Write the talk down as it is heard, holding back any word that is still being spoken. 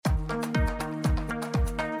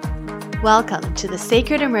Welcome to the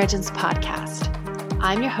Sacred Emergence Podcast.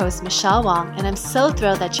 I'm your host, Michelle Wong, and I'm so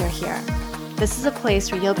thrilled that you're here. This is a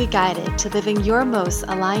place where you'll be guided to living your most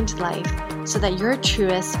aligned life so that your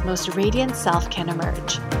truest, most radiant self can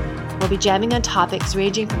emerge. We'll be jamming on topics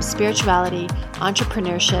ranging from spirituality,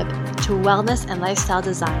 entrepreneurship, to wellness and lifestyle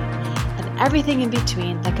design, and everything in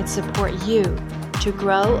between that can support you to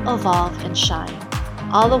grow, evolve, and shine,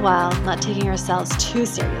 all the while not taking ourselves too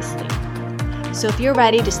seriously. So if you're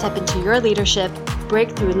ready to step into your leadership,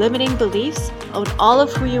 break through limiting beliefs, own all of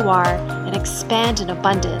who you are, and expand in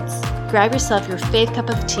abundance, grab yourself your faith cup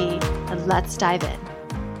of tea and let's dive in.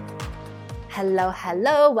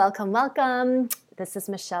 Hello, welcome. This is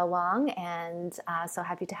Michelle Wong, and so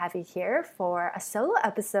happy to have you here for a solo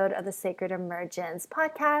episode of the Sacred Emergence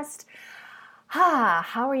Podcast.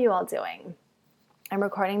 How are you all doing? I'm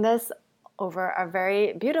recording this over a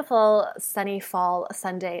very beautiful sunny fall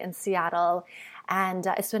Sunday in Seattle, and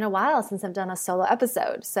it's been a while since I've done a solo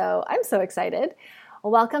episode, so I'm so excited.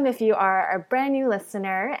 Welcome if you are a brand new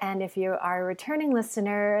listener, and if you are a returning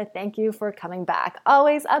listener, thank you for coming back.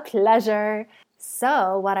 Always a pleasure.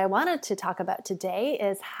 So what I wanted to talk about today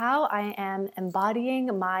is how I am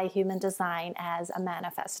embodying my human design as a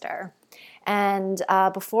manifester. And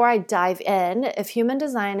before I dive in, if human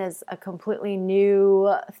design is a completely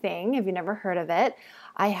new thing, if you've never heard of it,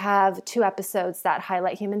 I have 2 episodes that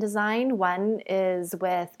highlight human design. One is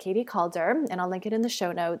with Katie Calder, and I'll link it in the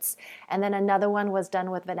show notes. And then another one was done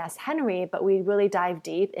with Vanessa Henry, but we really dive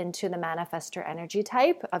deep into the manifestor energy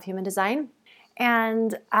type of human design.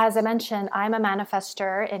 And as I mentioned, I'm a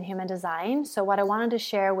manifester in human design. So what I wanted to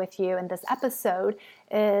share with you in this episode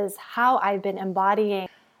is how I've been embodying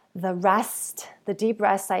the rest, the deep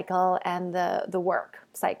rest cycle, and the work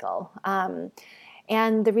cycle.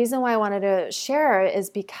 And the reason why I wanted to share is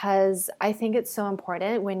because I think it's so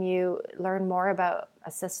important when you learn more about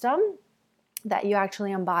a system that you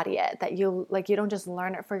actually embody it, that you don't just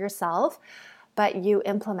learn it for yourself, but you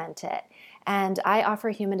implement it. And I offer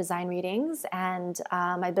human design readings, and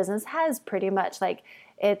my business has pretty much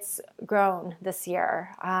it's grown this year.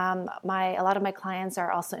 A lot of my clients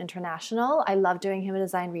are also international. I love doing human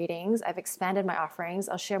design readings. I've expanded my offerings.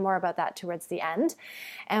 I'll share more about that towards the end.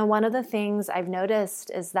 And one of the things I've noticed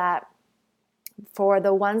is that for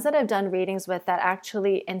the ones that I've done readings with that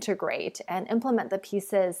actually integrate and implement the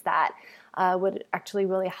pieces that would actually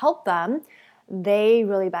really help them, they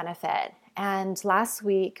really benefit. And last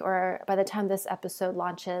week, or by the time this episode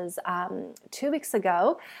launches, 2 weeks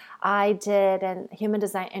ago, I did a human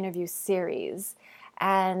design interview series,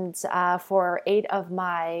 and for 8 of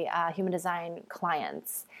my human design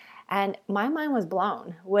clients. And my mind was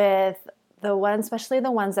blown with the ones, especially the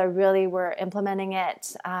ones that really were implementing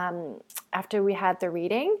it after we had the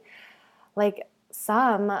reading. Like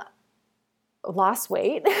some lost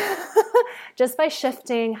weight just by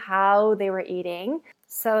shifting how they were eating.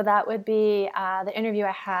 So that would be the interview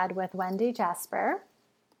I had with Wendy Jasper.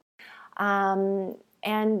 And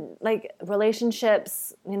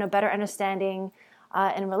relationships, better understanding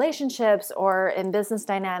in relationships or in business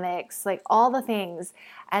dynamics, all the things.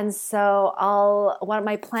 And so what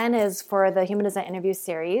my plan is for the Human Design interview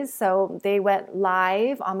series, so they went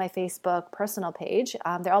live on my Facebook personal page.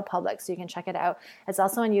 They're all public, so you can check it out. It's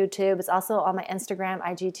also on YouTube. It's also on my Instagram,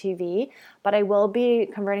 IGTV, but I will be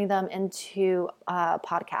converting them into the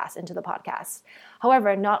podcast.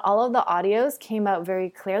 However, not all of the audios came out very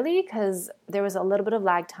clearly because there was a little bit of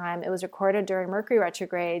lag time. It was recorded during Mercury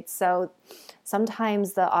retrograde, so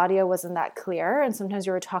sometimes the audio wasn't that clear, and sometimes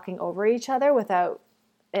you were talking over each other without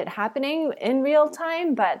it happening in real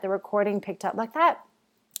time, but the recording picked up like that.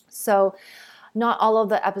 So not all of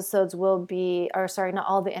the episodes not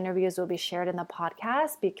all the interviews will be shared in the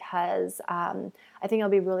podcast because I think it'll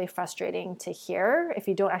be really frustrating to hear if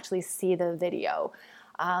you don't actually see the video.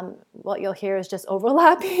 What you'll hear is just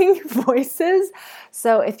overlapping voices.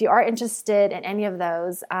 So if you are interested in any of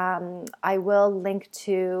those, I will link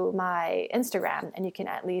to my Instagram, and you can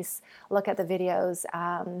at least look at the videos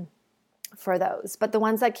for those. But the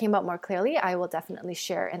ones that came out more clearly, I will definitely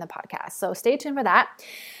share in the podcast. So stay tuned for that.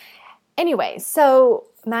 Anyway, so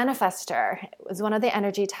manifester is one of the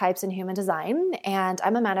energy types in human design, and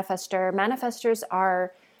I'm a manifester. Manifestors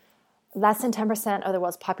are less than 10% of the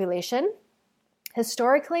world's population.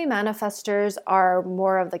 Historically, manifestors are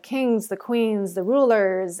more of the kings, the queens, the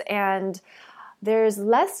rulers, and there's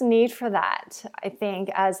less need for that, I think,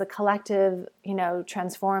 as the collective,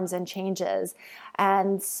 transforms and changes.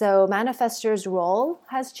 And so manifestor's role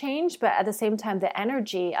has changed, but at the same time, the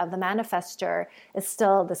energy of the manifestor is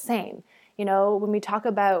still the same. When we talk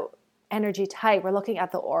about energy type, we're looking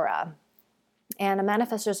at the aura. And a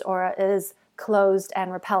manifestor's aura is closed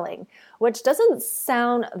and repelling, which doesn't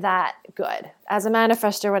sound that good. As a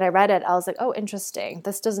manifester, when I read it, I was like, oh, interesting.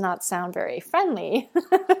 This does not sound very friendly.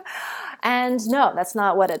 And no, that's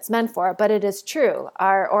not what it's meant for, but it is true.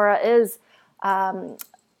 Our aura is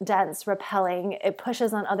dense, repelling. It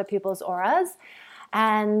pushes on other people's auras.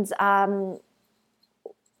 And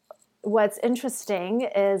what's interesting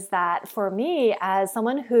is that for me, as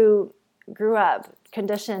someone who grew up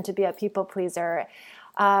conditioned to be a people pleaser,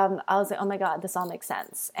 I was like, oh my God, this all makes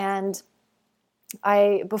sense. And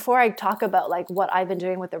before I talk about like what I've been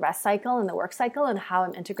doing with the rest cycle and the work cycle and how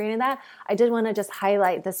I'm integrating that, I did want to just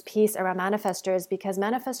highlight this piece around manifestors, because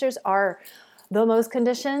manifestors are the most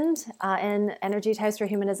conditioned in energy types for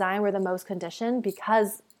human design. We're the most conditioned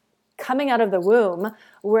because coming out of the womb,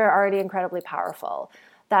 we're already incredibly powerful.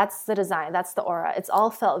 That's the design. That's the aura. It's all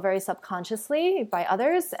felt very subconsciously by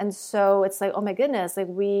others. And so it's like, oh my goodness,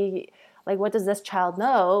 what does this child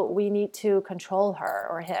know? We need to control her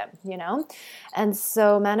or him, you know? And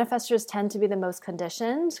so manifestors tend to be the most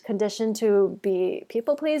conditioned to be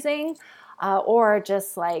people-pleasing or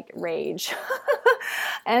just like rage.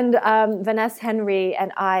 And Vanessa Henry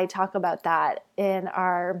and I talk about that in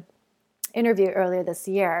our interview earlier this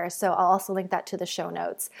year. So I'll also link that to the show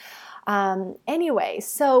notes. Anyway,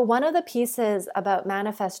 so one of the pieces about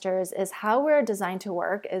manifestors is how we're designed to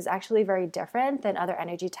work is actually very different than other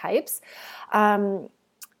energy types.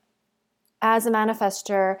 As a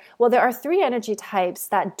manifestor, well, there are 3 energy types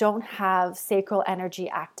that don't have sacral energy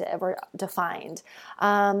active or defined.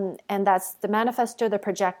 And that's the manifestor, the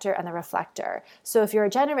projector, and the reflector. So if you're a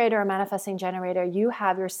generator or manifesting generator, you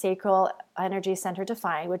have your sacral energy center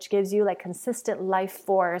defined, which gives you like consistent life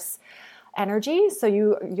force energy. So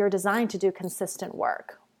you're designed to do consistent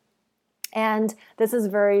work. And this is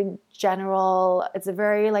very general. It's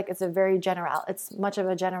much of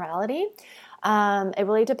a generality. It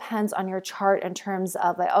really depends on your chart in terms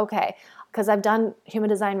of like, okay, because I've done human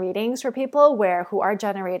design readings for people who are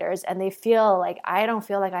generators and they feel like, I don't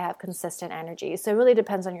feel like I have consistent energy. So it really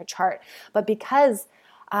depends on your chart. But because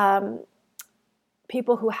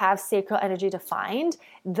people who have sacral energy defined,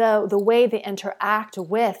 the way they interact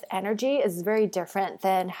with energy is very different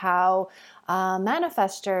than how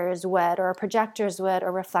manifestors would, or projectors would,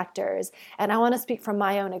 or reflectors. And I want to speak from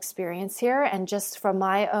my own experience here, and just from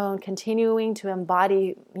my own continuing to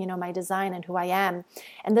embody, my design and who I am.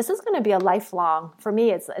 And this is going to be a lifelong, for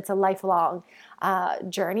me, it's a lifelong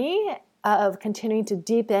journey of continuing to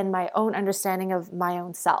deepen my own understanding of my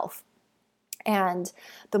own self. And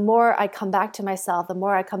the more I come back to myself, the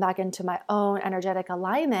more I come back into my own energetic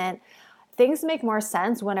alignment, things make more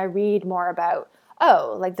sense when I read more about,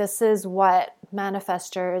 this is what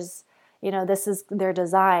manifestors, this is their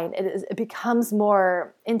design. It becomes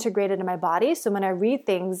more integrated in my body. So when I read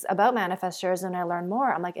things about manifestors and I learn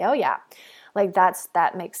more, I'm like, oh yeah,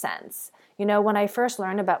 that makes sense. When I first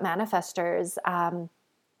learned about manifestors, on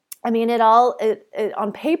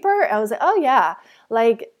paper, I was like, oh yeah,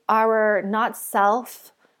 our not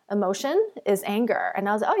self emotion is anger. And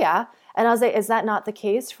I was like, oh yeah. And I was like, is that not the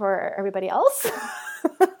case for everybody else?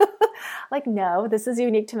 No, this is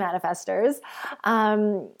unique to manifestors.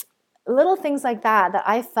 Little things like that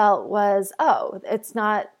I felt was, it's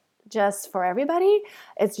not just for everybody.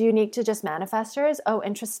 It's unique to just manifestors. Oh,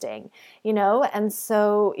 interesting. And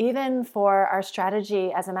so even for our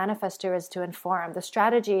strategy as a manifestor is to inform. The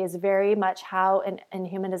strategy is very much how in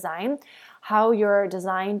human design, how you're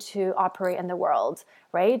designed to operate in the world,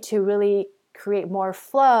 right? To really create more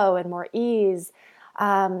flow and more ease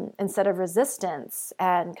instead of resistance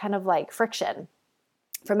and kind of like friction.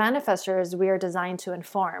 For manifestors, we are designed to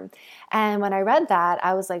inform. And when I read that,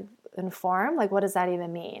 I was like, inform? What does that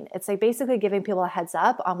even mean? It's basically giving people a heads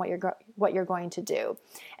up on what you're going to do.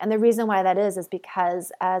 And the reason why that is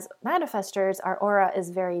because as manifestors, our aura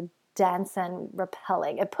is very dense and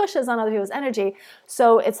repelling. It pushes on other people's energy.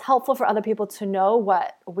 So it's helpful for other people to know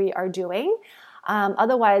what we are doing.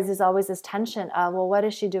 Otherwise, there's always this tension of, well, what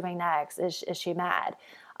is she doing next? Is she mad?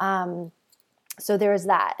 So there's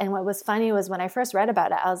that. And what was funny was when I first read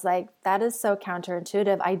about it, I was like, that is so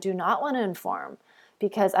counterintuitive. I do not want to inform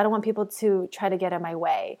because I don't want people to try to get in my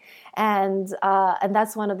way. And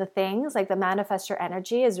that's one of the things, the manifestor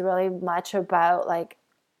energy is really much about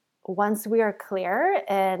once we are clear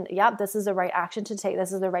and yep, this is the right action to take,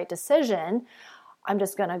 this is the right decision, I'm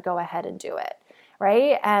just going to go ahead and do it.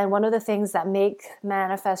 Right? And one of the things that make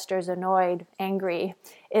manifestors annoyed, angry,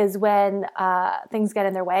 is when things get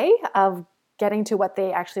in their way of getting to what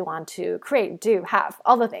they actually want to create, do, have,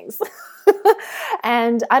 all the things.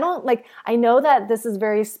 And I know that this is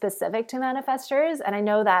very specific to manifestors, and I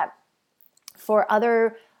know that for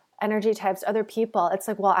other energy types, other people, it's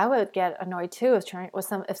like, well, I would get annoyed too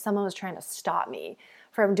if someone was trying to stop me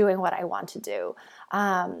from doing what I want to do.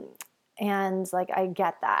 And like, I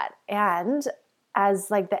get that. And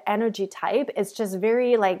as like the energy type, it's just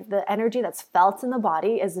very like the energy that's felt in the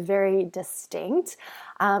body is very distinct.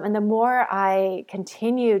 And the more I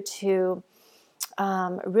continue to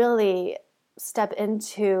really step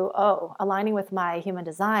into, aligning with my human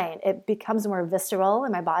design, it becomes more visceral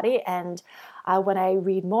in my body. And when I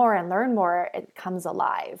read more and learn more, it comes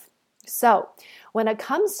alive. So when it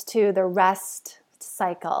comes to the rest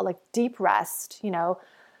cycle, like deep rest,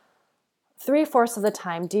 3/4 of the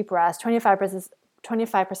time, deep rest,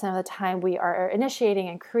 25% of the time we are initiating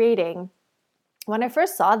and creating. When I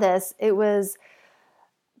first saw this,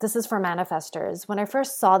 this is for manifestors. When I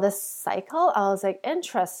first saw this cycle, I was like,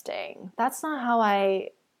 interesting. That's not how I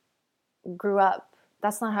grew up.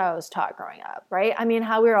 That's not how I was taught growing up, right? I mean,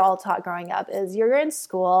 how we were all taught growing up is you're in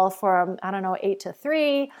school from, 8 to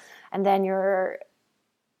 3, and then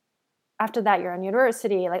after that, you're in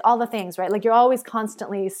university, like all the things, right? Like you're always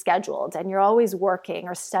constantly scheduled and you're always working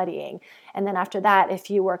or studying. And then after that,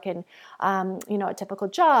 if you work in, a typical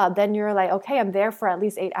job, then you're like, okay, I'm there for at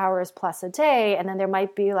least 8 hours plus a day. And then there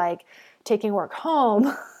might be like taking work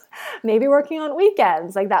home, maybe working on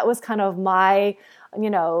weekends. Like that was kind of my,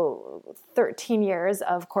 13 years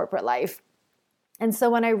of corporate life. And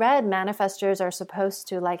so when I read manifestors are supposed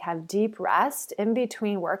to like have deep rest in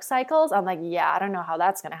between work cycles, I'm like, yeah, I don't know how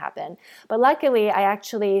that's going to happen. But luckily, I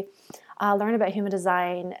actually learned about human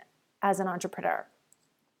design as an entrepreneur.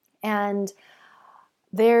 And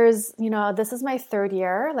there's, this is my 3rd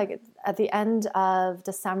year, like at the end of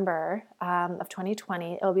December of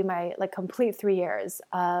 2020, it'll be my like complete 3 years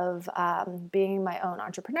of being my own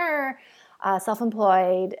entrepreneur,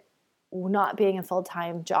 self-employed, not being a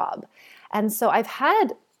full-time job. And so I've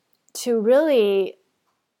had to really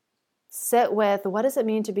sit with what does it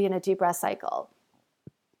mean to be in a deep rest cycle?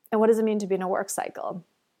 And what does it mean to be in a work cycle?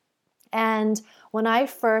 And when I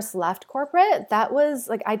first left corporate, that was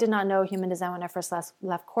like, I did not know human design when I first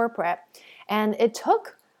left corporate. And it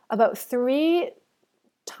took about 3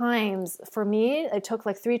 times for me, it took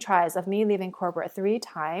like 3 tries of me leaving corporate 3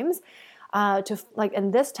 times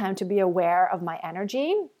and this time to be aware of my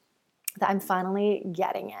energy, that I'm finally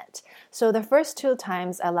getting it. So the first 2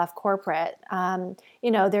 times I left corporate,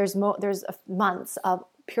 there's months of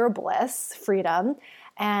pure bliss, freedom,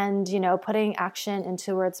 and, putting action in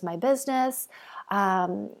towards my business.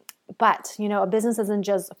 But, a business doesn't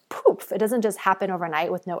just poof. It doesn't just happen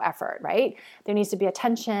overnight with no effort, right? There needs to be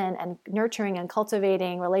attention and nurturing and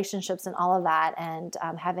cultivating relationships and all of that, and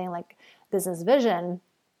having like business vision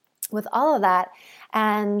with all of that.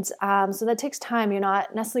 And so that takes time. You're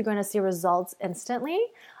not necessarily going to see results instantly.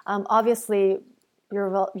 Obviously,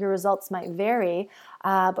 your results might vary.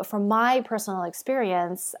 But from my personal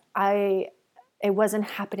experience, it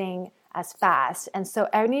wasn't happening as fast. And so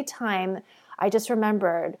anytime I just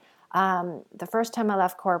remembered the first time I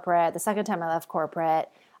left corporate, the second time I left corporate,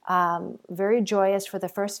 very joyous for the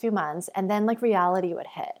first few months. And then like reality would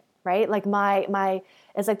hit. Right? Like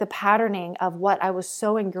it's like the patterning of what I was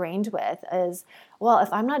so ingrained with is, well,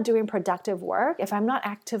 if I'm not doing productive work, if I'm not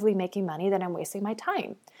actively making money, then I'm wasting my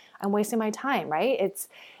time. I'm wasting my time, right? It's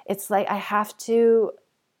like I have to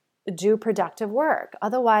do productive work.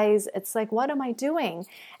 Otherwise, it's like, what am I doing?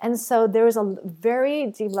 And so there was a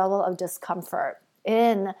very deep level of discomfort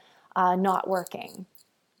in not working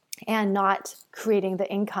and not creating the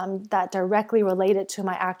income that directly related to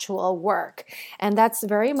my actual work. And that's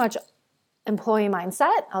very much employee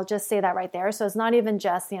mindset. I'll just say that right there. So it's not even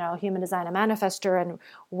just, human design and manifestor and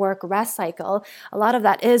work rest cycle. A lot of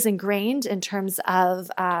that is ingrained in terms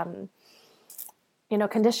of,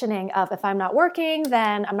 conditioning of if I'm not working,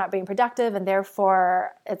 then I'm not being productive and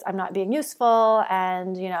therefore I'm not being useful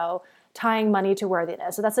and, tying money to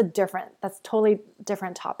worthiness. So that's totally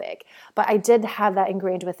different topic. But I did have that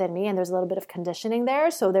ingrained within me, and there's a little bit of conditioning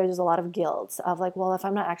there. So there's a lot of guilt of like, well, if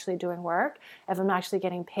I'm not actually doing work, if I'm not actually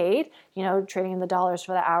getting paid, trading in the dollars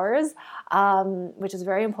for the hours, which is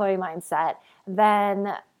very employee mindset,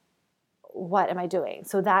 then what am I doing?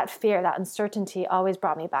 So that fear, that uncertainty always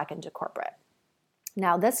brought me back into corporate.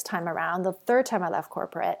 Now this time around, the 3rd time I left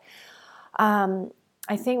corporate,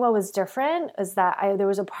 I think what was different is that there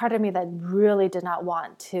was a part of me that really did not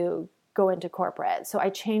want to go into corporate. So I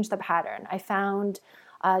changed the pattern. I found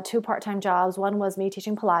 2 part-time jobs. One was me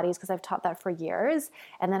teaching Pilates because I've taught that for years.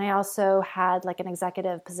 And then I also had like an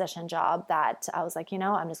executive position job that I was like,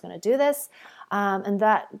 I'm just going to do this. And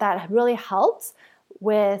that really helped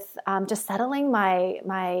with just settling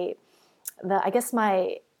the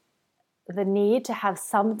the need to have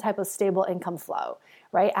some type of stable income flow,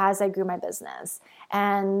 right, as I grew my business.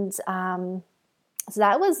 And so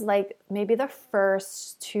that was like maybe the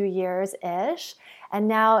first 2 years-ish. And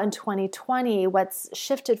now in 2020, what's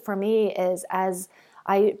shifted for me is as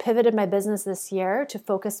I pivoted my business this year to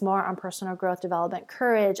focus more on personal growth, development,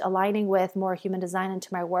 courage, aligning with more human design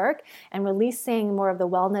into my work, and releasing more of the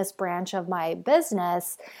wellness branch of my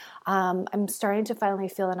business. I'm starting to finally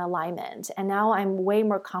feel an alignment. And now I'm way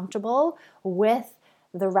more comfortable with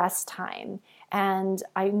the rest time. And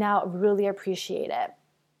I now really appreciate it.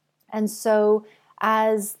 And so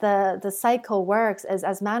as the cycle works, as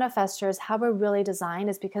manifestors, how we're really designed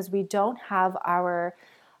is because we don't have our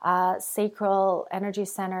sacral energy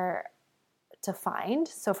center defined.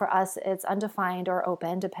 So for us, it's undefined or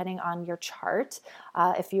open, depending on your chart,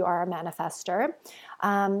 if you are a manifestor.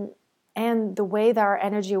 And the way that our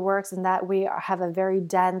energy works and that we have a very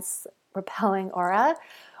dense, repelling aura,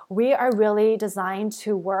 we are really designed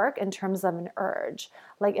to work in terms of an urge.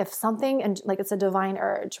 Like if something, and like it's a divine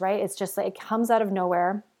urge, right? It's just like it comes out of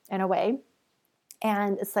nowhere in a way.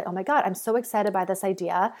 And it's like, oh my God, I'm so excited by this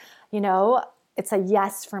idea. It's a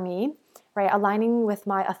yes for me, right? Aligning with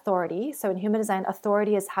my authority. So in human design,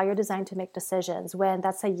 authority is how you're designed to make decisions. When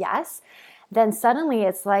that's a yes, then suddenly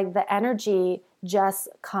it's like the energy just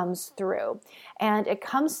comes through. And it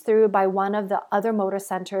comes through by one of the other motor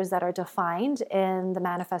centers that are defined in the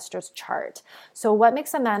manifestor's chart. So what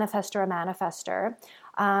makes a manifestor a manifestor?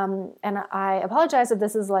 And I apologize if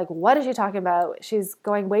this is like, what is she talking about? She's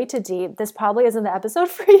going way too deep. This probably isn't the episode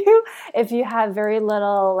for you if you have very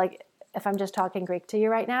little, like, if I'm just talking Greek to you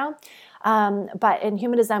right now. But in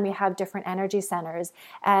human design, we have different energy centers,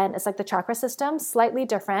 and it's like the chakra system, slightly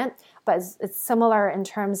different, but it's similar in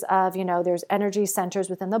terms of, there's energy centers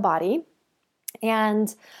within the body.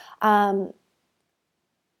 And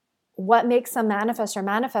what makes a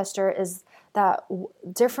manifestor is that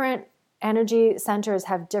different energy centers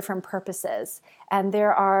have different purposes. And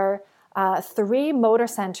there are 3 motor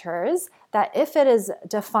centers that, if it is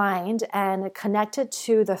defined and connected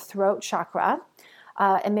to the throat chakra,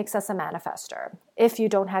 it makes us a manifestor. If you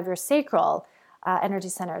don't have your sacral energy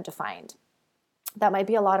center defined. That might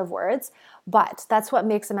be a lot of words, but that's what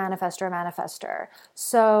makes a manifestor.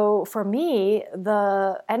 So for me,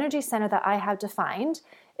 the energy center that I have defined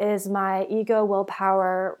is my ego,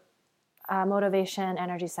 willpower, motivation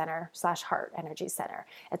energy center / heart energy center.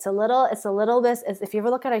 It's a little bit, if you ever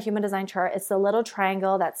look at a human design chart, it's a little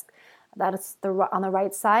triangle that's on the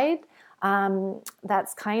right side.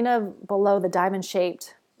 That's kind of below the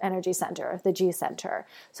diamond-shaped energy center, the G center.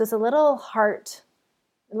 So it's a little heart,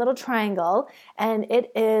 a little triangle, and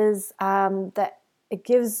it is it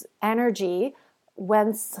gives energy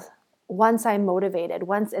once I'm motivated.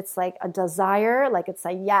 Once it's like a desire, like it's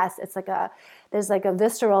a yes. It's like there's like a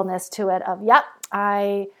visceralness to it of, yep,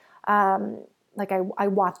 I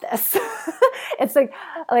want this. It's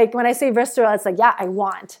like when I say visceral, it's like, yeah, I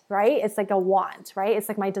want, right? It's like a want, right? It's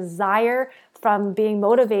like my desire from being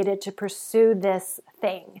motivated to pursue this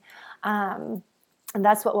thing. And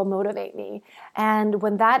that's what will motivate me. And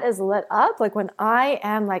when that is lit up, like when I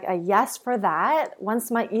am like a yes for that, once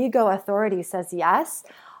my ego authority says yes,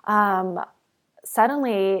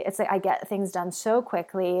 suddenly it's like I get things done so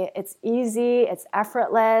quickly. It's easy, it's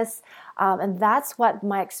effortless. And that's what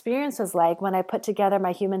my experience was like when I put together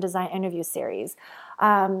my human design interview series.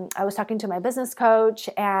 I was talking to my business coach,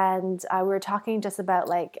 and we were talking just about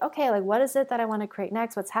like, okay, like what is it that I want to create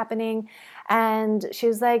next? What's happening? And she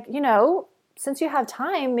was like, since you have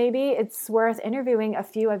time, maybe it's worth interviewing a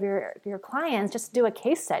few of your clients, just to do a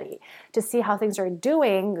case study to see how things are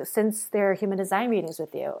doing since their human design readings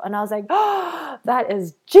with you. And I was like, oh, that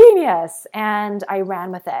is genius. And I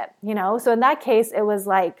ran with it, So in that case, it was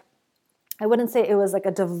like, I wouldn't say it was like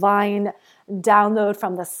a divine download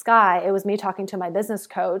from the sky. It was me talking to my business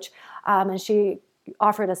coach, and she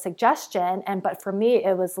offered a suggestion. But for me,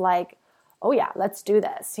 it was like, oh yeah, let's do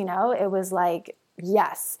this. It was like,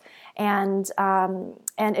 yes. And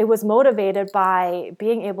it was motivated by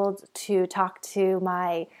being able to talk to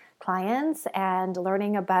my clients and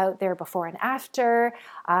learning about their before and after,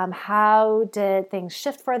 how did things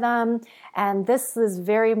shift for them. And this is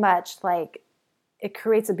very much like, it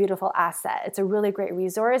creates a beautiful asset. It's a really great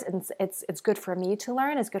resource, and it's good for me to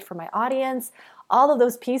learn. It's good for my audience. All of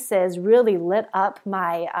those pieces really lit up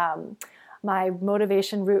my my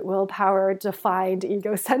motivation, root, willpower, defined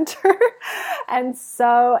ego center. And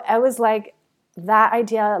so I was like, that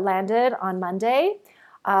idea landed on Monday.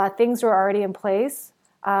 Things were already in place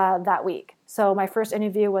that week. So my first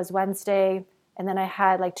interview was Wednesday. And then I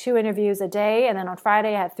had like 2 interviews a day. And then on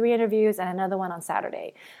Friday, I had 3 interviews and another one on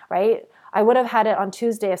Saturday, right? I would have had it on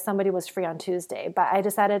Tuesday if somebody was free on Tuesday. But I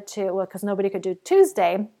decided to, well, because nobody could do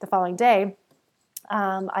Tuesday, the following day,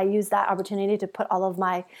 I used that opportunity to put all of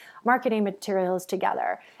my marketing materials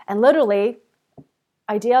together. And literally,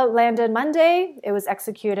 idea landed Monday. It was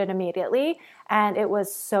executed immediately. And it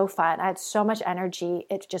was so fun. I had so much energy.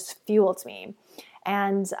 It just fueled me.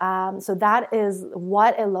 And so that is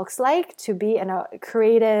what it looks like to be in a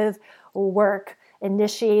creative work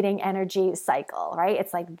initiating energy cycle, right?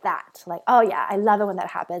 It's like that. Like, oh yeah, I love it when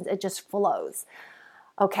that happens. It just flows.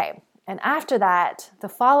 Okay. And after that, the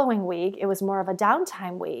following week, it was more of a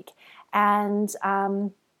downtime week. And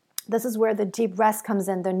this is where the deep rest comes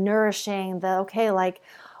in, the nourishing, like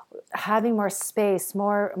having more space,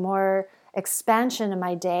 more expansion in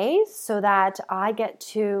my day so that I get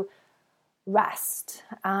to rest.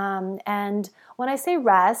 And when I say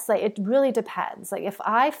rest, like it really depends. Like if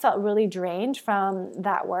I felt really drained from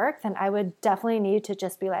that work, then I would definitely need to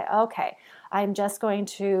just be like, okay, I'm just going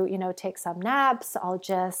to, take some naps. I'll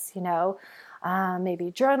just,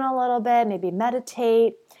 maybe journal a little bit, maybe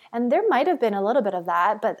meditate. And there might have been a little bit of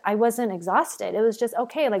that, but I wasn't exhausted. It was just,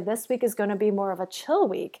 okay, like this week is going to be more of a chill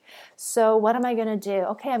week. So what am I going to do?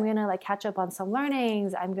 Okay, I'm going to like catch up on some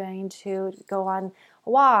learnings. I'm going to go on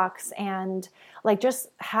walks and like just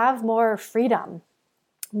have more freedom,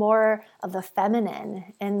 more of the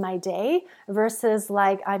feminine in my day versus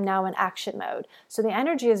like I'm now in action mode. So the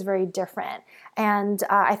energy is very different. And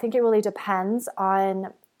I think it really depends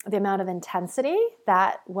on the amount of intensity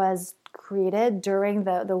that was created during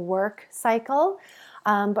the work cycle.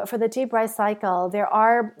 But for the deep rise cycle, there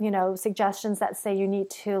are, suggestions that say you need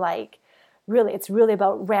to it's really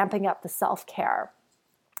about ramping up the self-care.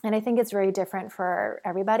 And I think it's very different for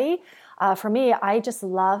everybody. For me, I just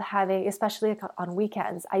love having, especially on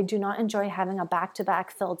weekends, I do not enjoy having a back-to-back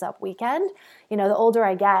filled up weekend. The older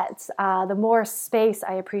I get, the more space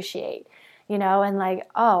I appreciate. And like,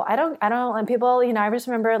 I don't, and people, I just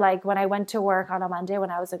remember like when I went to work on a Monday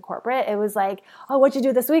when I was in corporate, it was like, oh, what'd you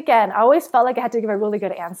do this weekend? I always felt like I had to give a really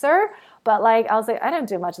good answer, but like, I was like, I didn't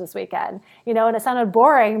do much this weekend, and it sounded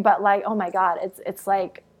boring, but like, oh my God, it's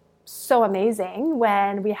like so amazing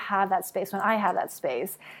when we have that space, when I have that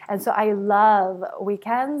space. And so I love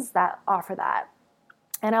weekends that offer that.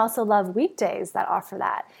 And I also love weekdays that offer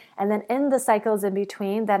that. And then in the cycles in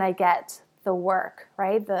between, then I get the work,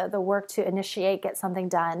 right? The work to initiate, get something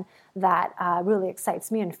done that really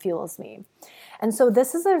excites me and fuels me. And so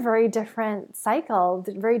this is a very different cycle,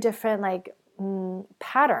 very different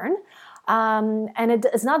pattern. And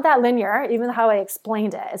it's not that linear, even how I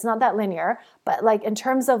explained it. It's not that linear, but like in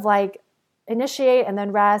terms of like initiate and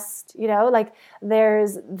then rest,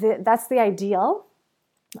 that's the ideal.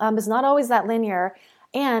 It's not always that linear.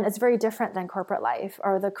 And it's very different than corporate life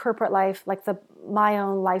or the corporate life, like my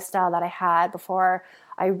own lifestyle that I had before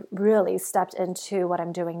I really stepped into what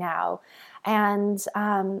I'm doing now. And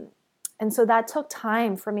so that took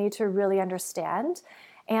time for me to really understand.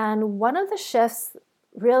 And one of the shifts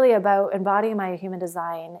really about embodying my human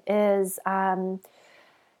design is, I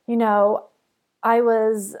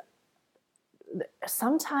was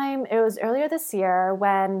it was earlier this year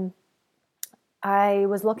when I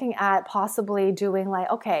was looking at possibly doing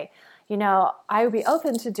I would be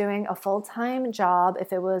open to doing a full-time job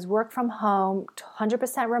if it was work from home,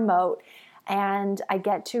 100% remote, and I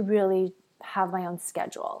get to really have my own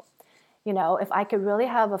schedule. If I could really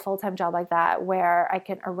have a full-time job like that where I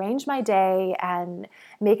can arrange my day and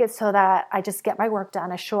make it so that I just get my work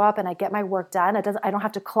done. I show up and I get my work done. I don't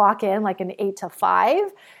have to clock in like an 8 to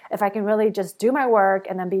 5. If I can really just do my work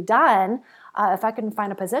and then be done, if I can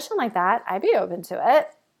find a position like that, I'd be open to it.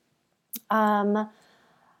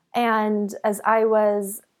 And as I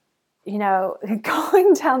was,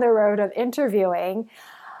 going down the road of interviewing,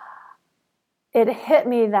 it hit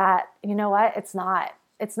me that,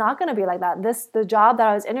 it's not going to be like that. The job that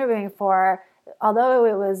I was interviewing for, although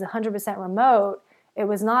it was 100% remote, it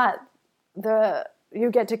was not you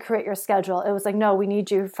get to create your schedule. It was like, no, we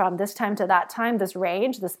need you from this time to that time, this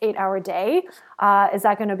range, this 8-hour day. Is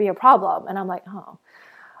that going to be a problem? And I'm like, oh,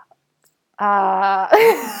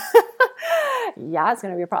 yeah, it's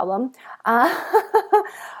going to be a problem.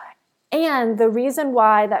 And the reason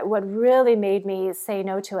why what really made me say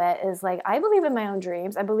no to it is I believe in my own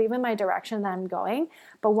dreams. I believe in my direction that I'm going.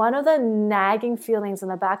 But one of the nagging feelings in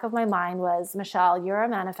the back of my mind was, Michelle, you're a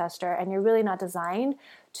manifester and you're really not designed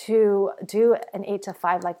to do an 8 to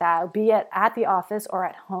 5 like that, be it at the office or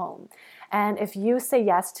at home. And if you say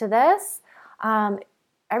yes to this,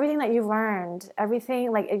 everything that you've learned,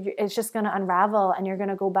 everything it's just going to unravel and you're going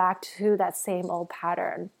to go back to that same old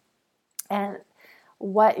pattern. And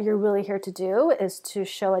what you're really here to do is to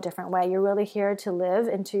show a different way. You're really here to live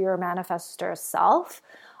into your manifestor self,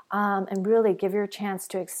 and really give your chance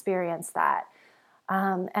to experience that.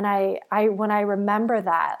 And I when I remember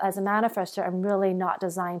that as a manifestor, I'm really not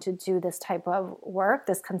designed to do this type of work,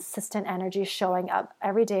 this consistent energy showing up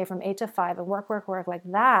every day from 8 to 5 and work like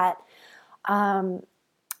that. And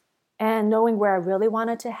knowing where I really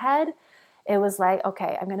wanted to head, it was like,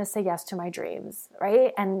 okay, I'm going to say yes to my dreams,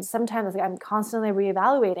 right? And sometimes I'm constantly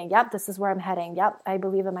reevaluating. Yep, this is where I'm heading. Yep, I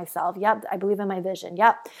believe in myself. Yep, I believe in my vision.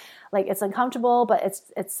 Yep, like it's uncomfortable, but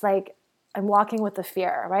it's like I'm walking with the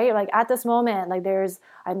fear, right? Like at this moment, like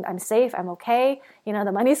I'm safe, I'm okay. You know,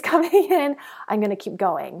 the money's coming in. I'm going to keep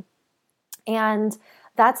going, and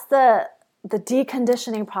that's the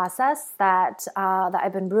deconditioning process that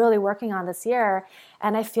I've been really working on this year,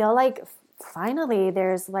 and I feel like finally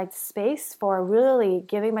there's like space for really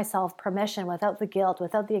giving myself permission without the guilt,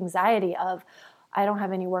 without the anxiety of I don't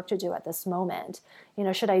have any work to do at this moment. You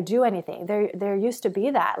know, should I do anything? There used to be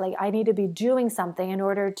that, like I need to be doing something in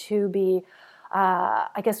order to be,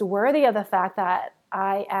 I guess, worthy of the fact that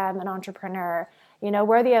I am an entrepreneur, you know,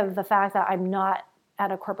 worthy of the fact that I'm not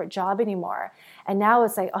at a corporate job anymore. And now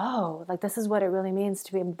it's like, oh, like this is what it really means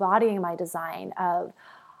to be embodying my design of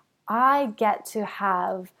I get to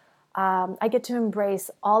have I get to embrace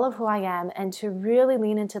all of who I am and to really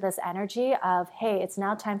lean into this energy of, hey, it's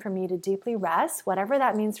now time for me to deeply rest, whatever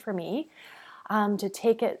that means for me, to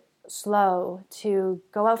take it slow, to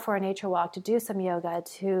go out for a nature walk, to do some yoga,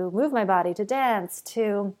 to move my body, to dance,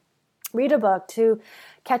 to read a book, to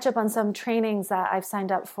catch up on some trainings that I've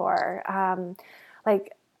signed up for.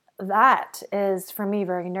 Like that is for me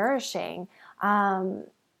very nourishing. And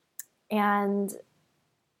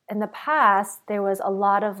in the past, there was a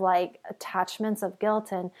lot of like attachments of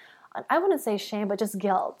guilt and I wouldn't say shame, but just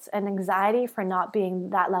guilt and anxiety for not being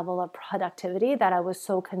that level of productivity that I was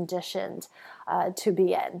so conditioned to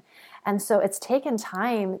be in. And so it's taken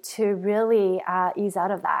time to really ease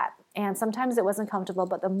out of that. And sometimes it wasn't comfortable,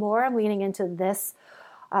 but the more I'm leaning into this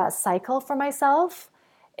cycle for myself,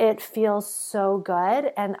 it feels so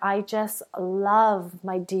good. And I just love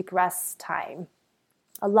my deep rest time.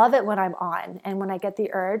 I love it when I'm on and when I get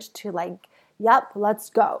the urge to like, yep, let's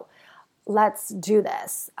go. Let's do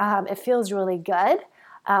this. It feels really good.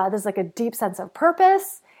 There's like a deep sense of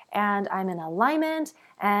purpose and I'm in alignment.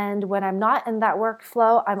 And when I'm not in that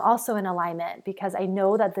workflow, I'm also in alignment because I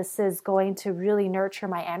know that this is going to really nurture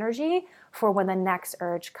my energy for when the next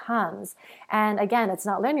urge comes. And again, it's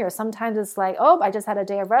not linear. Sometimes it's like, oh, I just had a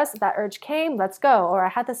day of rest. That urge came, let's go. Or I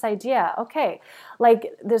had this idea. Okay.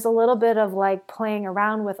 Like there's a little bit of like playing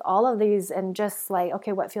around with all of these and just like,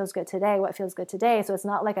 okay, what feels good today? What feels good today? So it's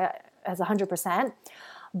not like as 100%,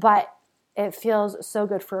 but it feels so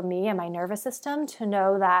good for me and my nervous system to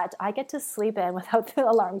know that I get to sleep in without the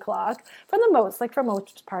alarm clock for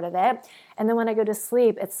most part of it. And then when I go to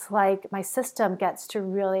sleep, it's like my system gets to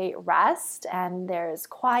really rest and there's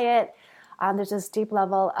quiet. There's this deep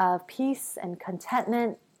level of peace and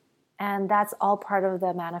contentment. And that's all part of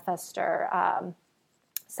the manifestor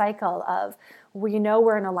cycle of we know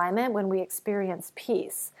we're in alignment when we experience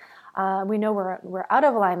peace. We know we're out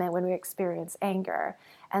of alignment when we experience anger.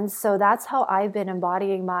 And so that's how I've been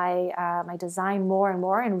embodying my my design more and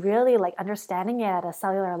more and really like understanding it at a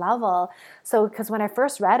cellular level. So because when I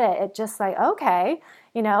first read it, it just like, okay,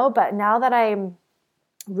 you know, but now that I'm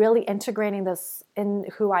really integrating this in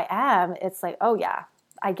who I am, it's like, oh yeah,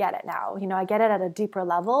 I get it now. You know, I get it at a deeper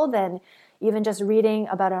level than even just reading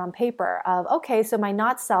about it on paper of, okay, so my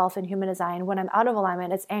not self in human design, when I'm out of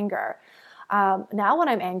alignment, it's anger. Now when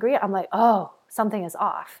I'm angry, I'm like, oh, something is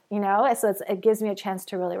off, you know? So it gives me a chance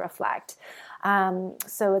to really reflect.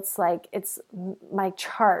 So it's like, it's my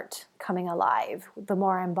chart coming alive the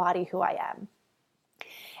more I embody who I am.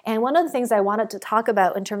 And one of the things I wanted to talk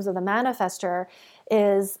about in terms of the manifestor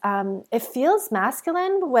is it feels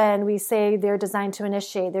masculine when we say they're designed to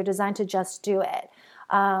initiate, they're designed to just do it.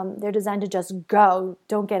 They're designed to just go,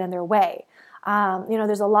 don't get in their way. You know,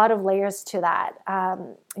 there's a lot of layers to that,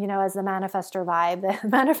 you know, as the manifestor vibe, the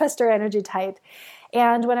manifestor energy type.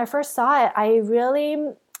 And when I first saw it, I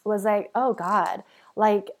really was like, oh God,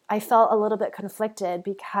 like I felt a little bit conflicted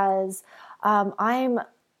because I'm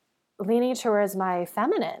leaning towards my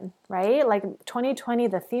feminine, right? Like 2020,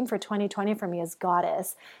 the theme for 2020 for me is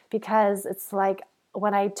goddess, because it's like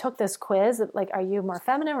when I took this quiz, like, are you more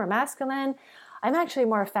feminine or masculine? I'm actually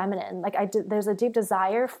more feminine. Like there's a deep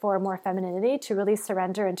desire for more femininity to really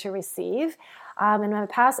surrender and to receive. In my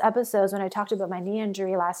past episodes, when I talked about my knee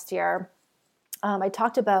injury last year, I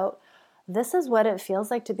talked about this is what it feels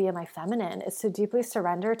like to be in my feminine. It's to deeply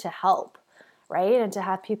surrender to help, right? And to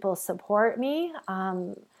have people support me.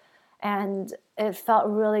 And it felt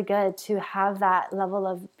really good to have that level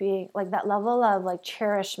of being, like that level of like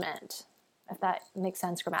cherishment, if that makes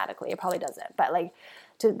sense grammatically. It probably doesn't, but like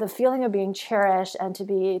to the feeling of being cherished and to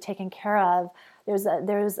be taken care of.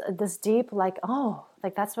 There's this deep like, oh,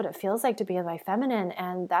 like that's what it feels like to be in my feminine,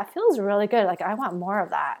 and that feels really good. Like I want more of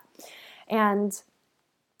that. And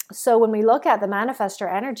so when we look at the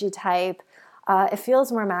manifestor energy type, it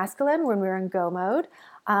feels more masculine when we're in go mode,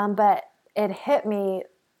 but it hit me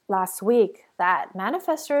last week that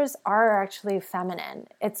manifestors are actually feminine.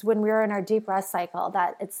 It's when we're in our deep rest cycle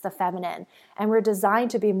that it's the feminine, and we're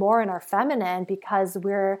designed to be more in our feminine because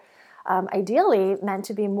we're ideally meant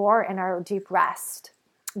to be more in our deep rest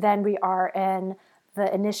than we are in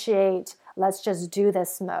the initiate, let's just do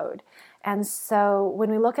this mode. And so when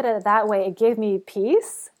we look at it that way, it gave me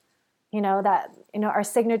peace, our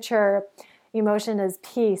signature emotion is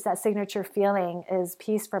peace. That signature feeling is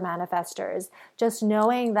peace for manifestors. Just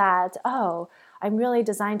knowing that, oh, I'm really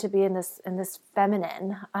designed to be in this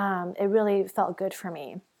feminine. It really felt good for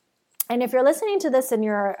me. And if you're listening to this and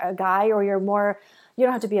you're a guy, or you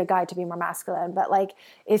don't have to be a guy to be more masculine, but like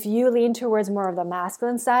if you lean towards more of the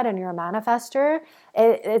masculine side and you're a manifestor,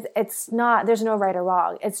 it's not, there's no right or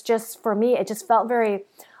wrong. It's just, for me, it just felt very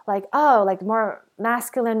like, oh, like more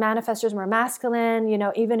masculine manifestors, more masculine,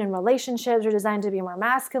 even in relationships are designed to be more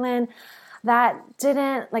masculine. That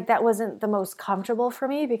wasn't the most comfortable for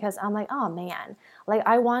me, because I'm like, oh man, like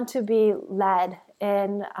I want to be led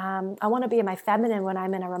in, I want to be in my feminine when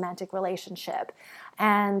I'm in a romantic relationship.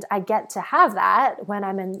 And I get to have that when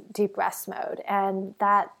I'm in deep rest mode. And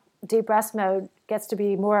that deep rest mode gets to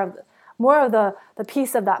be more of the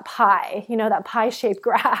piece of that pie, that pie-shaped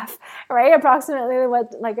graph, right? Approximately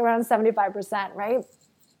around 75%, right?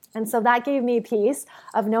 And so that gave me peace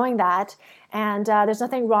of knowing that. And there's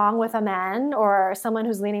nothing wrong with a man or someone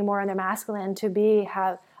who's leaning more on their masculine to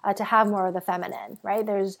have more of the feminine, right?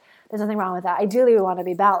 There's nothing wrong with that. Ideally, we want to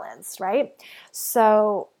be balanced, right?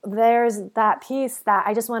 So there's that piece that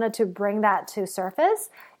I just wanted to bring that to surface.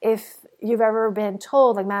 If you've ever been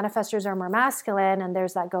told like manifestors are more masculine and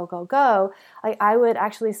there's that go, go, go, I would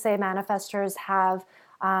actually say manifestors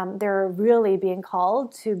they're really being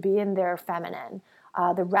called to be in their feminine.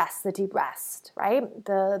 The rest, the deep rest, right?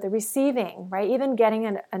 The receiving, right? Even getting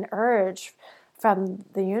an urge from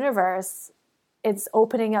the universe, it's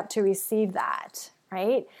opening up to receive that,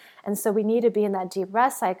 right? And so we need to be in that deep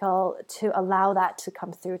rest cycle to allow that to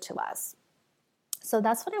come through to us. So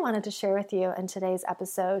that's what I wanted to share with you in today's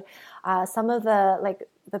episode. Some of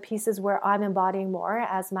the pieces where I'm embodying more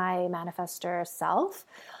as my manifestor self.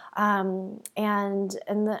 And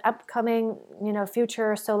in the upcoming,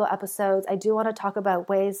 future solo episodes, I do want to talk about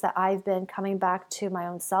ways that I've been coming back to my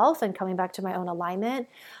own self and coming back to my own alignment,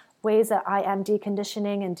 ways that I am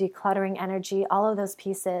deconditioning and decluttering energy, all of those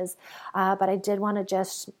pieces. But I did want to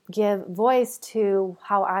just give voice to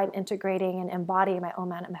how I'm integrating and embodying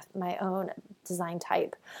my own design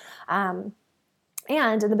type.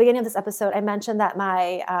 And in the beginning of this episode, I mentioned that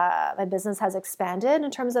my business has expanded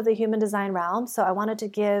in terms of the human design realm. So I wanted to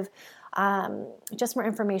give just more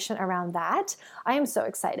information around that. I am so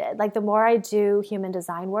excited. Like the more I do human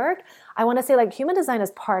design work, I want to say like human design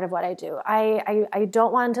is part of what I do. I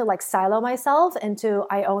don't want to like silo myself into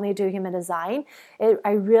I only do human design.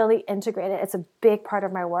 I really integrate it. It's a big part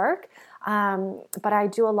of my work. But I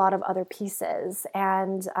do a lot of other pieces,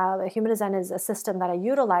 and human design is a system that I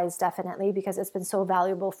utilize definitely because it's been so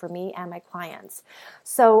valuable for me and my clients.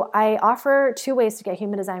 So I offer 2 ways to get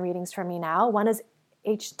human design readings from me now. One is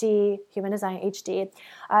HD, Human Design HD,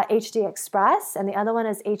 HD Express, and the other one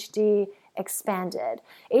is HD Expanded.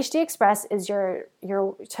 HD Express is your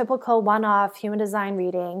typical one-off human design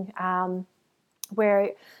reading, where,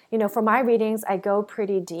 for my readings, I go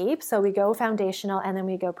pretty deep. So we go foundational and then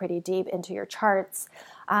we go pretty deep into your charts.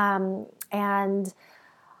 And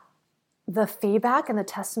the feedback and the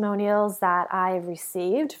testimonials that I've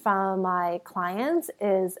received from my clients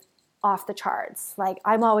is off the charts. Like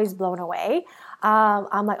I'm always blown away.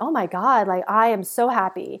 I'm like, oh my God, like I am so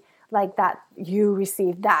happy like that you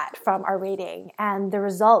received that from our reading, and the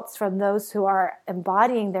results from those who are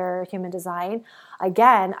embodying their human design.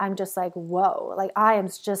 Again, I'm just like, whoa, like I am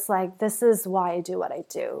just like, this is why I do what I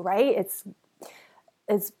do, right?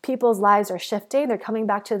 It's people's lives are shifting. They're coming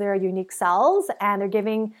back to their unique selves, and they're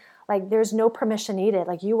giving, like, there's no permission needed.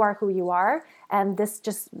 Like you are who you are. And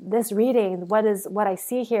this reading, what I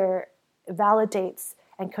see here validates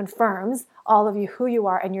and confirms all of you, who you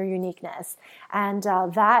are and your uniqueness. And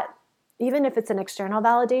that, even if it's an external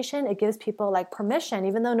validation, it gives people like permission,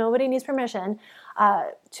 even though nobody needs permission,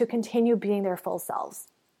 to continue being their full selves.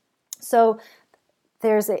 So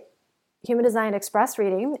there's a Human Design Express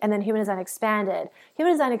reading and then Human Design Expanded.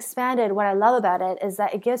 Human Design Expanded, what I love about it is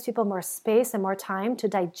that it gives people more space and more time to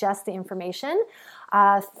digest the information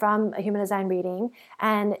from a Human Design reading.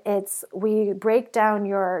 And we break down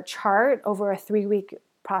your chart over a 3-week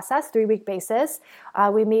process, 3-week basis.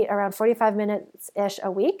 We meet around 45 minutes-ish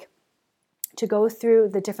a week to go through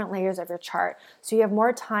the different layers of your chart. So you have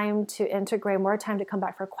more time to integrate, more time to come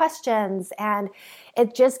back for questions. And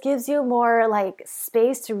it just gives you more like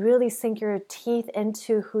space to really sink your teeth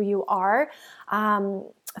into who you are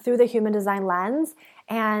through the human design lens.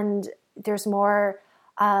 And there's more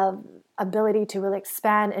ability to really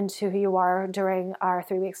expand into who you are during our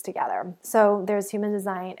 3 weeks together. So there's Human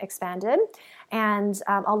Design Expanded. And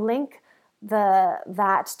I'll link that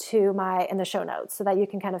in the show notes so that you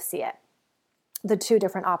can kind of see it, the 2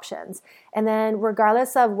 different options. And then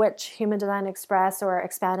regardless of which Human Design Express or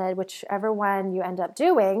Expanded, whichever one you end up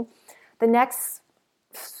doing, the next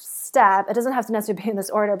step, it doesn't have to necessarily be in this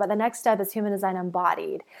order, but the next step is Human Design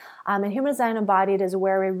Embodied. And Human Design Embodied is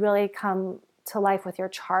where we really come to life with your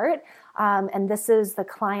chart. And this is the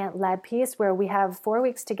client-led piece where we have 4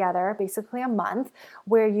 weeks together, basically a month,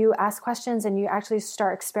 where you ask questions and you actually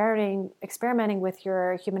start experimenting with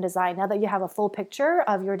your human design. Now that you have a full picture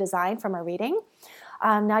of your design from a reading,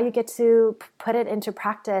 now you get to put it into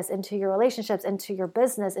practice, into your relationships, into your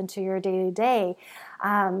business, into your day-to-day.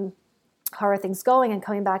 How are things going, and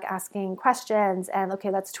coming back asking questions and, okay,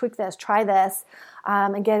 let's tweak this, try this,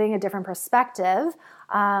 and getting a different perspective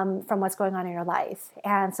from what's going on in your life.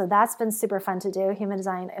 And so that's been super fun to do, Human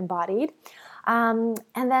Design Embodied. And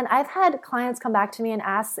then I've had clients come back to me and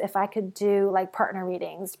ask if I could do like partner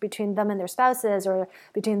readings between them and their spouses or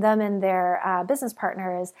between them and their business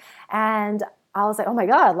partners. And I was like, oh my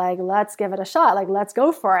God, like, let's give it a shot. Like, let's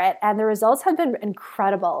go for it. And the results have been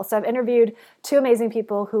incredible. So I've interviewed 2 amazing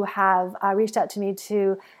people who have reached out to me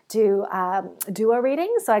to do duo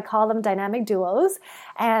readings. So I call them dynamic duos.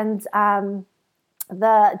 And I'm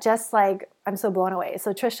so blown away.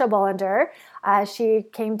 So Trisha Bollender, she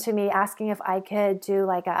came to me asking if I could do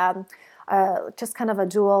like just kind of a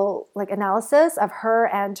dual like analysis of her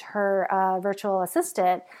and her virtual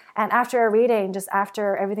assistant. And after a reading, just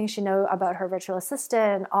after everything she knew about her virtual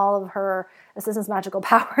assistant, all of her assistant's magical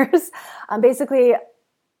powers, basically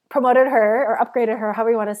promoted her or upgraded her,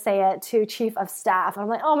 however you want to say it, to chief of staff. And I'm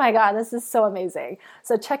like, oh my God, this is so amazing.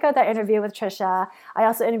 So check out that interview with Trisha. I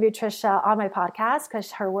also interviewed Trisha on my podcast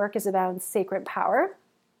because her work is about sacred power.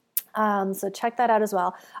 So check that out as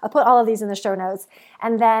well. I'll put all of these in the show notes.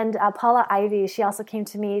 And then Paula Ivy, she also came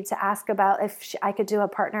to me to ask about if I could do a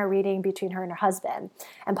partner reading between her and her husband.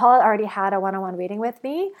 And Paula already had a one-on-one reading with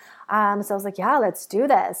me. So I was like, yeah, let's do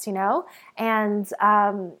this, And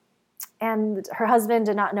her husband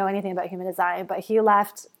did not know anything about human design, but he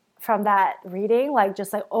left from that reading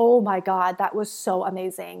just like, oh my God, that was so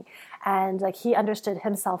amazing. And like he understood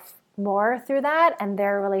himself more through that and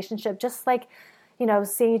their relationship, just like,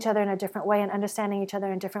 seeing each other in a different way and understanding each other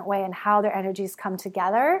in a different way and how their energies come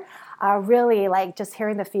together. Really like just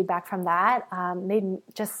hearing the feedback from that made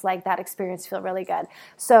just like that experience feel really good.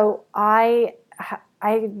 So I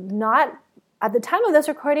not at the time of this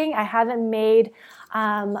recording, I haven't made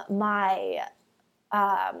my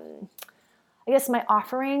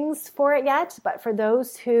offerings for it yet, but for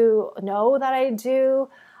those who know that I do,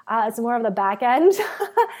 it's more of the back end.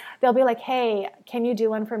 They'll be like, hey, can you do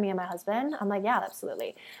one for me and my husband? I'm like, yeah,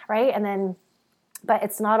 absolutely. Right. And then, but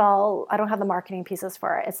it's not all, I don't have the marketing pieces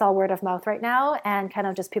for it. It's all word of mouth right now. And kind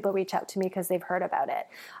of just people reach out to me because they've heard about it.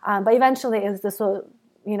 But eventually this will,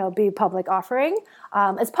 be public offering.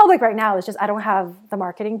 It's public right now. It's just, I don't have the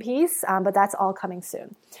marketing piece, but that's all coming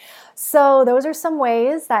soon. So those are some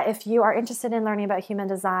ways that if you are interested in learning about human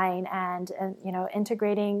design and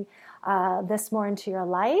integrating this more into your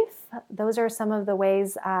life, those are some of the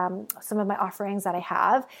ways, some of my offerings that I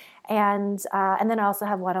have. And then I also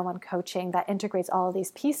have one-on-one coaching that integrates all of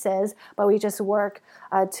these pieces, but we just work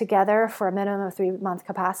together for a minimum of 3-month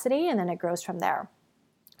capacity, and then it grows from there.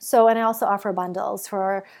 So, and I also offer bundles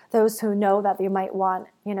for those who know that they might want,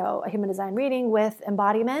 a human design reading with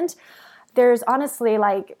embodiment. There's honestly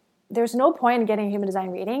there's no point in getting a human design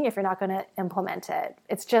reading if you're not going to implement it.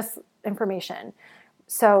 It's just information.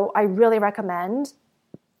 So I really recommend,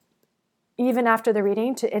 even after the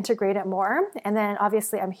reading, to integrate it more. And then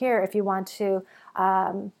obviously I'm here if you want to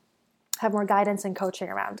have more guidance and coaching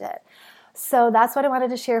around it. So that's what I wanted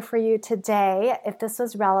to share for you today. If this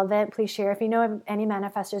was relevant, please share. If you know of any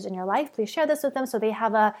manifestors in your life, please share this with them so they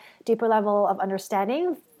have a deeper level of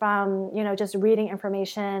understanding from, just reading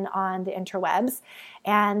information on the interwebs.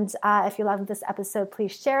 And if you love this episode,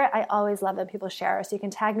 please share it. I always love that people share. So you can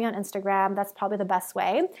tag me on Instagram. That's probably the best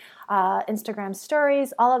way. Instagram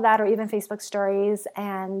stories, all of that, or even Facebook stories.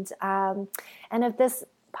 And if this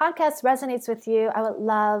podcast resonates with you, I would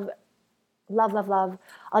love,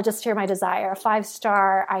 I'll just share my desire, a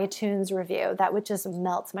 5-star iTunes review. That would just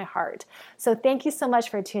melt my heart. So thank you so much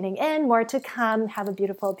for tuning in. More to come. Have a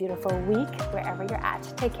beautiful, beautiful week wherever you're at.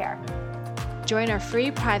 Take care. Join our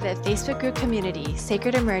free private Facebook group community,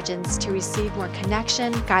 Sacred Emergence, to receive more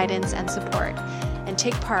connection, guidance, and support. And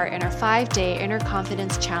take part in our 5-day Inner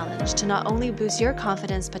Confidence Challenge to not only boost your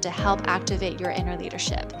confidence, but to help activate your inner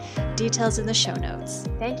leadership. Details in the show notes.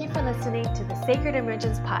 Thank you for listening to the Sacred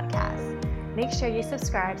Emergence podcast. Make sure you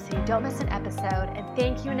subscribe so you don't miss an episode, and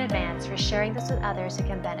thank you in advance for sharing this with others who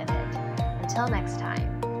can benefit. Until next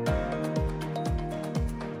time.